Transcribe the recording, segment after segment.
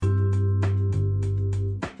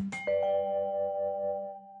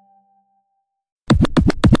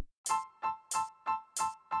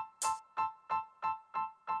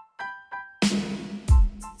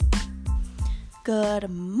Good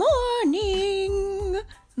morning,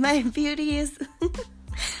 my beauties.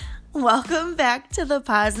 Welcome back to the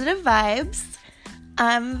Positive Vibes.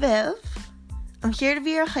 I'm Viv. I'm here to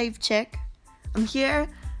be your hype chick. I'm here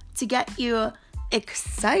to get you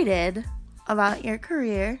excited about your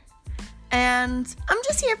career. And I'm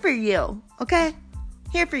just here for you, okay?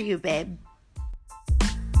 Here for you, babe.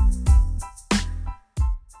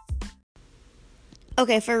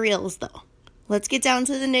 Okay, for reals though. Let's get down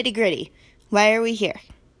to the nitty-gritty. Why are we here?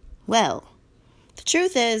 Well, the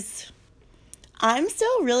truth is, I'm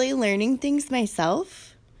still really learning things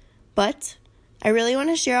myself, but I really want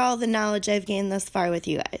to share all the knowledge I've gained thus far with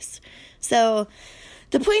you guys. So,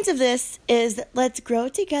 the point of this is let's grow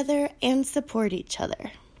together and support each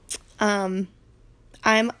other. I'm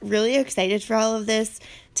really excited for all of this.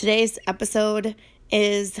 Today's episode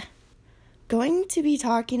is going to be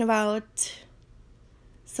talking about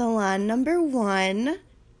salon number 1,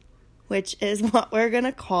 which is what we're going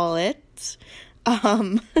to call it.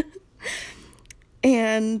 And,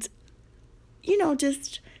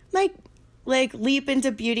 just like leap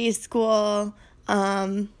into beauty school,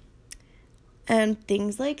 and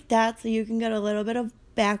things like that, so you can get a little bit of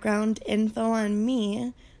background info on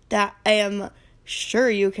me that I am sure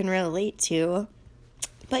you can relate to.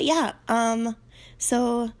 But yeah,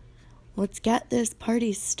 so let's get this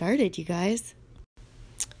party started, you guys.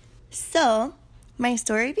 So, my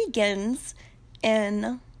story begins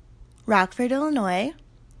in Rockford, Illinois.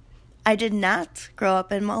 I did not grow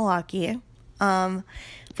up in Milwaukee,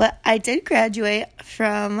 but I did graduate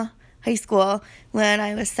from high school when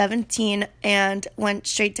I was 17 and went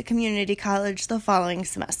straight to community college the following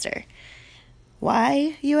semester.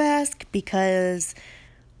 Why, you ask? Because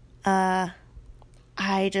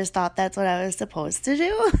I just thought that's what I was supposed to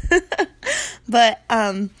do. But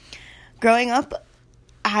growing up,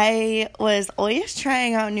 I was always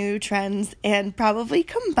trying out new trends and probably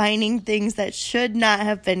combining things that should not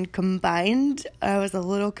have been combined. I was a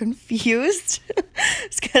little confused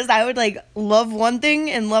because I would love one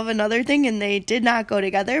thing and love another thing, and they did not go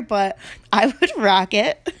together, but I would rock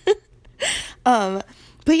it. But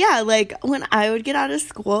yeah, when I would get out of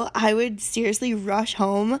school, I would seriously rush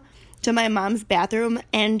home to my mom's bathroom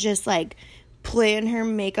and just play in her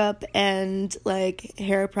makeup and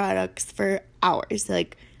hair products for hours,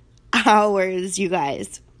 hours, you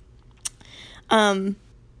guys.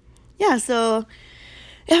 Yeah, so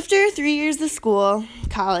after 3 years of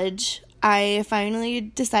college, I finally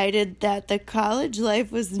decided that the college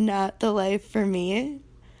life was not the life for me.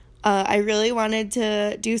 I really wanted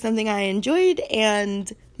to do something I enjoyed,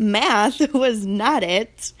 and math was not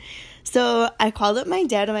it. So I called up my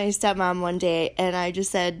dad and my stepmom one day, and I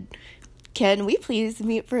just said, "Can we please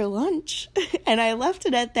meet for lunch?" And I left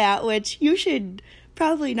it at that, which you should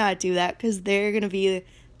probably not do that because they're going to be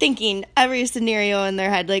thinking every scenario in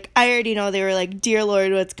their head. I already know they were "Dear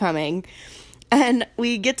Lord, what's coming?" And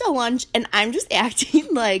we get to lunch, and I'm just acting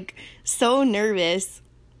so nervous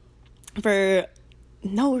for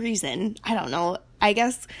no reason. I don't know. I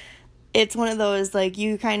guess it's one of those,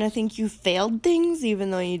 you kind of think you failed things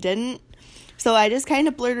even though you didn't. So I just kind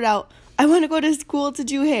of blurted out, "I want to go to school to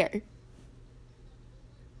do hair."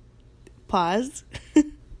 Pause.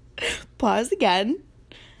 Pause again.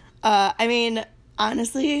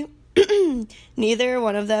 Honestly, neither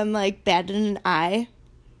one of them, batted an eye.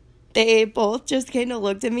 They both just kind of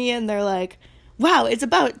looked at me and they're like, "Wow, it's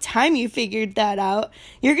about time you figured that out.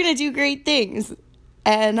 You're going to do great things."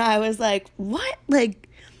 And I was like, "What?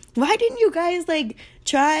 Why didn't you guys,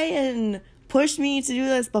 try and push me to do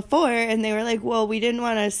this before?" And they were like, "Well, we didn't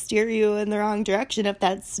want to steer you in the wrong direction if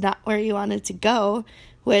that's not where you wanted to go,"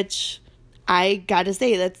 which I gotta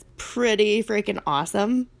say, that's pretty freaking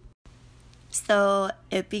awesome. So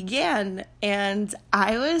it began, and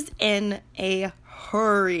I was in a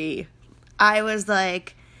hurry. I was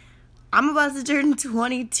I'm about to turn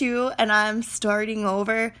 22, and I'm starting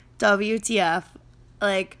over. WTF.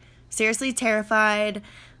 Seriously terrified.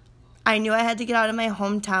 I knew I had to get out of my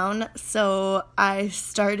hometown, so I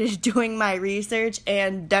started doing my research,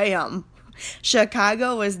 and damn,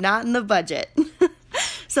 Chicago was not in the budget.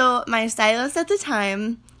 So my stylist at the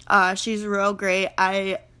time, she's real great.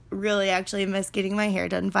 I really actually miss getting my hair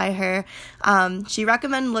done by her. She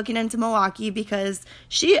recommended looking into Milwaukee because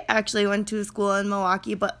she actually went to school in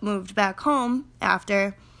Milwaukee but moved back home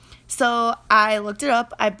after. So I looked it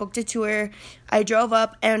up. I booked a tour. I drove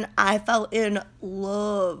up, and I fell in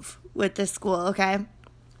love with this school, okay?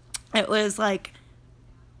 It was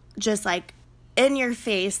just in your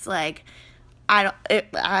face.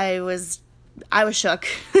 I was shook.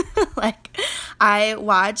 I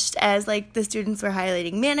watched as, like, the students were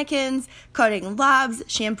highlighting mannequins, cutting lobs,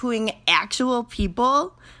 shampooing actual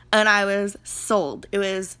people, and I was sold. It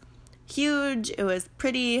was huge. It was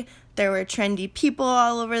pretty. There were trendy people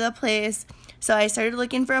all over the place. So I started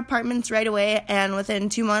looking for apartments right away, and within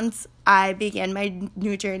 2 months, I began my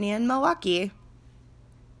new journey in Milwaukee.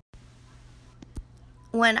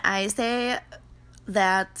 When I say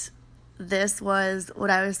that this was what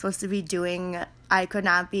I was supposed to be doing, I could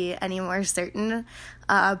not be any more certain.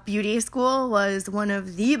 Beauty school was one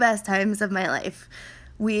of the best times of my life.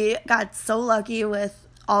 We got so lucky with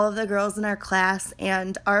all of the girls in our class,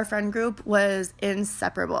 and our friend group was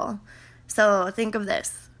inseparable. So think of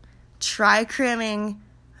this. Try cramming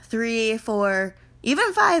 3, 4,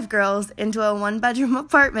 even 5 girls into a 1-bedroom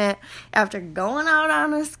apartment after going out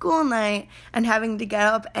on a school night and having to get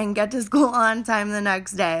up and get to school on time the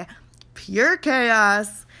next day. Pure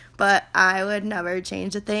chaos, but I would never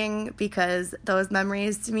change a thing because those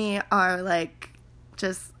memories to me are like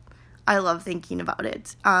just, I love thinking about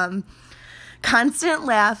it. Constant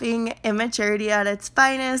laughing, immaturity at its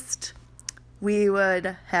finest. We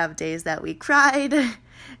would have days that we cried,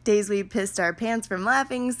 days we pissed our pants from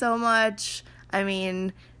laughing so much. I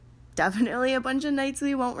mean, definitely a bunch of nights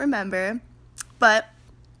we won't remember, but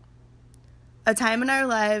a time in our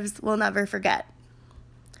lives we'll never forget.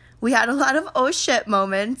 We had a lot of oh shit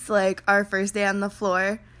moments, like our first day on the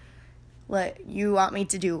floor. Like, you want me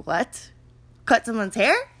to do what? Cut someone's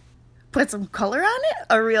hair? Put some color on it?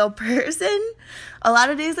 A real person? A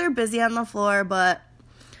lot of days are busy on the floor, but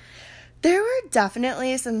there were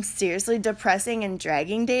definitely some seriously depressing and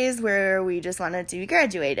dragging days where we just wanted to be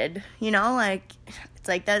graduated. You know, like, it's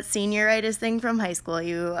like that senioritis thing from high school.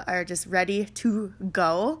 You are just ready to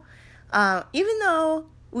go. Even though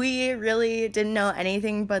we really didn't know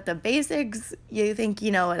anything but the basics, you think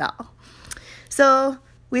you know it all. So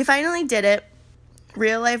we finally did it.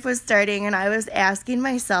 Real life was starting, and I was asking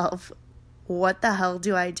myself, what the hell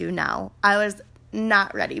do I do now? I was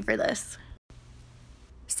not ready for this.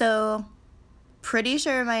 So, pretty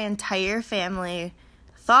sure my entire family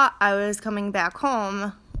thought I was coming back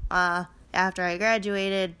home after I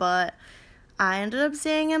graduated, but I ended up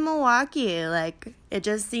staying in Milwaukee. Like, it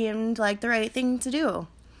just seemed like the right thing to do.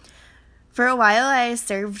 For a while, I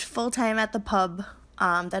served full-time at the pub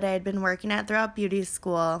that I had been working at throughout beauty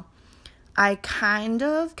school. I kind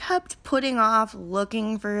of kept putting off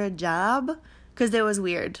looking for a job because it was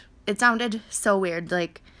weird. It sounded so weird.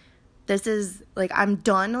 Like, this is, like, I'm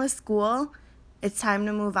done with school. It's time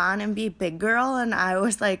to move on and be big girl. And I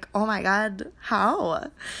was like, oh my God,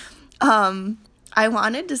 how? I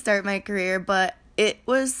wanted to start my career, but it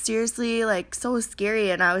was seriously, like, so scary,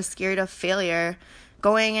 and I was scared of failure.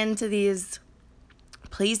 Going into these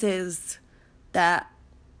places that,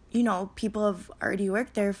 you know, people have already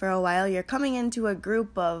worked there for a while, you're coming into a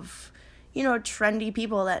group of, you know, trendy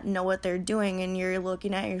people that know what they're doing, and you're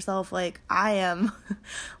looking at yourself like, I am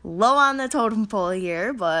low on the totem pole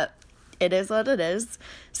here, but it is what it is.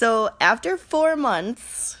 So after 4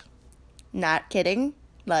 months, not kidding,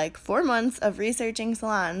 like 4 months of researching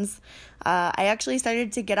salons, I actually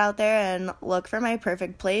started to get out there and look for my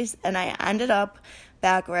perfect place, and I ended up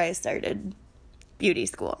back where I started, beauty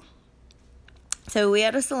school. So we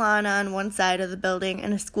had a salon on one side of the building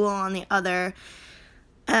and a school on the other,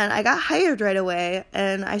 and I got hired right away,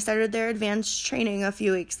 and I started their advanced training a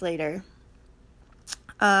few weeks later.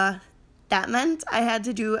 That meant I had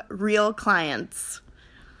to do real clients.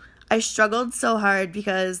 I struggled so hard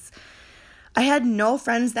because I had no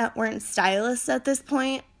friends that weren't stylists at this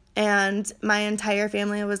point, and my entire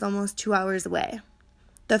family was almost 2 hours away.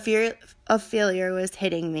 The fear of failure was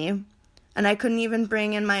hitting me, and I couldn't even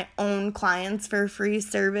bring in my own clients for free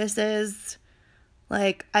services.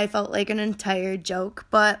 Like, I felt like an entire joke,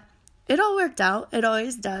 but it all worked out. It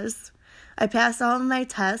always does. I passed all of my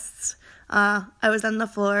tests. I was on the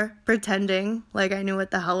floor pretending like I knew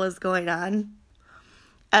what the hell was going on.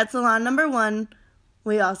 At salon number 1,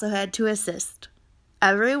 we also had to assist.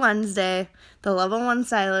 Every Wednesday, the level 1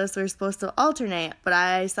 stylists were supposed to alternate, but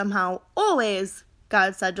I somehow always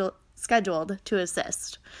got scheduled to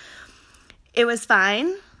assist. It was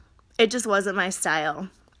fine. It just wasn't my style.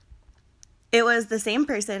 It was the same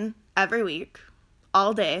person every week,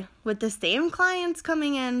 all day, with the same clients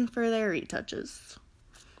coming in for their retouches.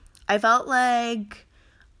 I felt like,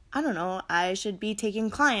 I don't know, I should be taking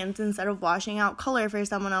clients instead of washing out color for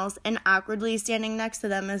someone else and awkwardly standing next to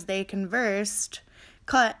them as they conversed,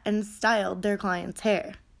 cut, and styled their client's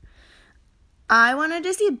hair. I wanted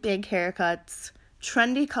to see big haircuts,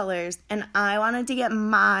 trendy colors, and I wanted to get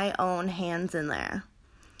my own hands in there.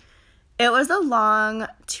 It was a long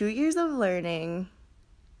 2 years of learning,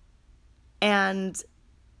 And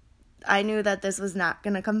I knew that this was not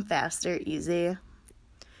going to come fast or easy.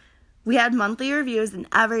 We had monthly reviews, and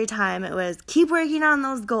every time it was, keep working on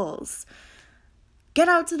those goals. Get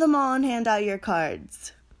out to the mall and hand out your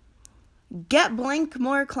cards. Get blank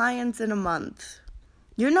more clients in a month.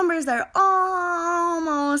 Your numbers are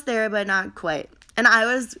almost there, but not quite. And I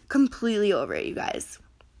was completely over it, you guys.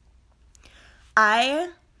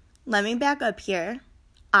 Let me back up here.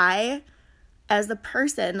 I, as a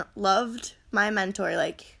person, loved my mentor.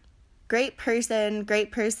 Like, great person,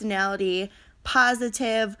 great personality,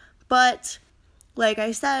 positive, but like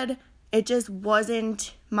I said, it just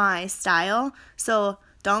wasn't my style. So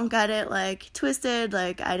don't get it like twisted.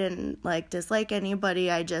 Like, I didn't like dislike anybody.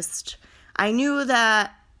 I knew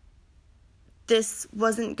that this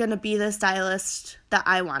wasn't going to be the stylist that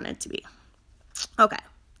I wanted to be. Okay,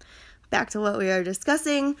 back to what we were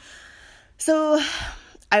discussing. So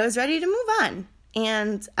I was ready to move on.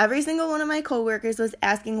 And every single one of my coworkers was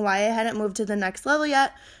asking why I hadn't moved to the next level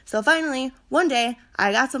yet. So finally, one day,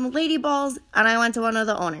 I got some lady balls and I went to one of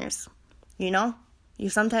the owners. You know, you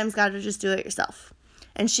sometimes got to just do it yourself.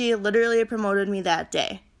 And she literally promoted me that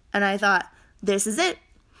day. And I thought, this is it.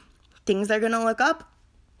 Things are going to look up.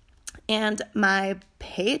 And my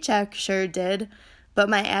paycheck sure did, but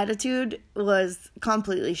my attitude was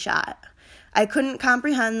completely shot. I couldn't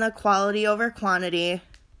comprehend the quality over quantity.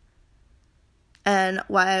 And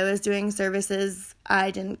while I was doing services I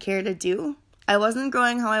didn't care to do, I wasn't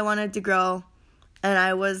growing how I wanted to grow, and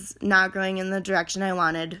I was not growing in the direction I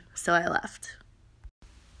wanted, so I left.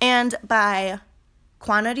 And by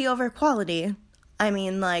quantity over quality, I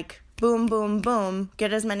mean like boom, boom, boom,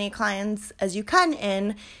 get as many clients as you can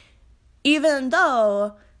in, even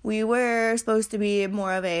though we were supposed to be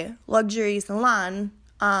more of a luxury salon.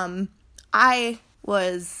 I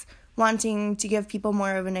was wanting to give people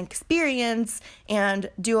more of an experience and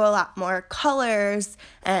do a lot more colors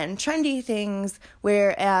and trendy things,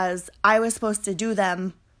 whereas I was supposed to do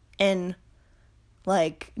them in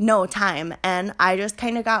like no time. And I just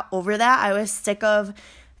kind of got over that. I was sick of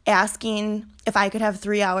asking if I could have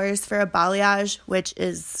 3 hours for a balayage, which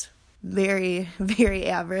is very, very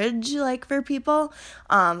average, like, for people.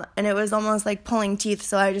 And it was almost like pulling teeth.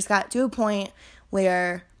 So I just got to a point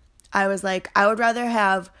where I was like, I would rather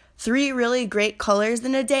have 3 really great colors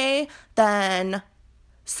in a day than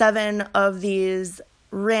 7 of these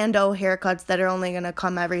rando haircuts that are only going to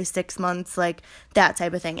come every 6 months, like that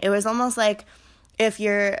type of thing. It was almost like if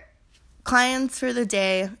your clients for the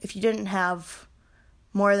day, if you didn't have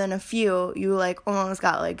more than a few, you like almost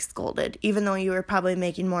got like scolded, even though you were probably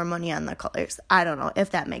making more money on the colors. I don't know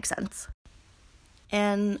if that makes sense.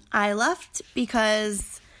 And I left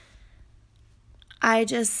because I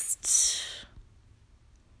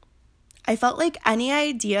felt like any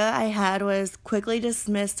idea I had was quickly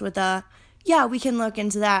dismissed with yeah, we can look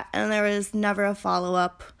into that. And there was never a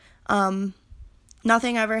follow-up.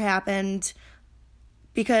 Nothing ever happened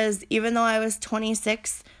because even though I was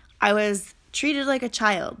 26, I was treated like a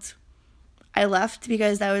child. I left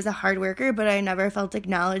because I was a hard worker, but I never felt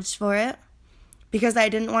acknowledged for it because I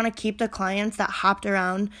didn't want to keep the clients that hopped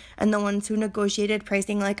around and the ones who negotiated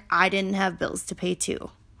pricing like I didn't have bills to pay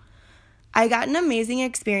too. I got an amazing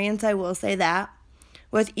experience, I will say that,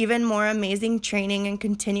 with even more amazing training and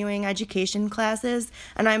continuing education classes,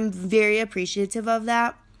 and I'm very appreciative of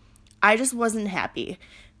that. I just wasn't happy.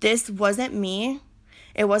 This wasn't me.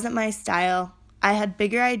 It wasn't my style. I had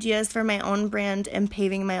bigger ideas for my own brand and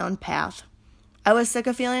paving my own path. I was sick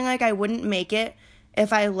of feeling like I wouldn't make it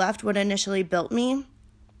if I left what initially built me,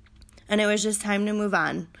 and it was just time to move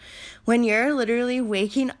on. When you're literally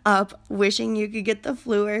waking up wishing you could get the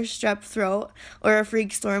flu or strep throat or a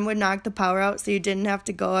freak storm would knock the power out so you didn't have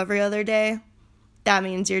to go every other day, that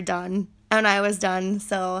means you're done. And I was done,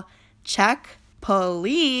 so check,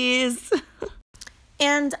 please.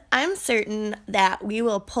 And I'm certain that we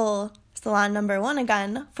will pull Salon Number 1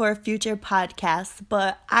 again for future podcasts,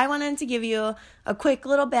 but I wanted to give you a quick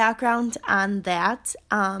little background on that.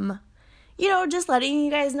 Just letting you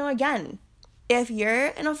guys know again, if you're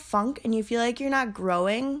in a funk and you feel like you're not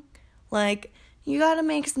growing, like, you gotta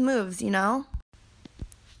make some moves,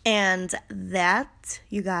 And that,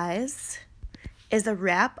 you guys, is a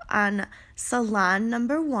wrap on Salon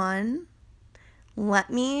Number 1. Let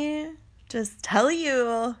me just tell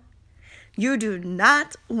you, you do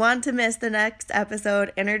not want to miss the next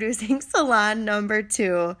episode introducing Salon Number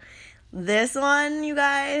 2. This one, you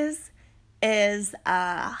guys, is,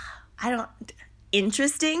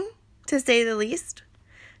 interesting, to say the least.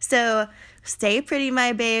 So stay pretty,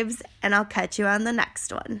 my babes, and I'll catch you on the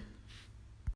next one.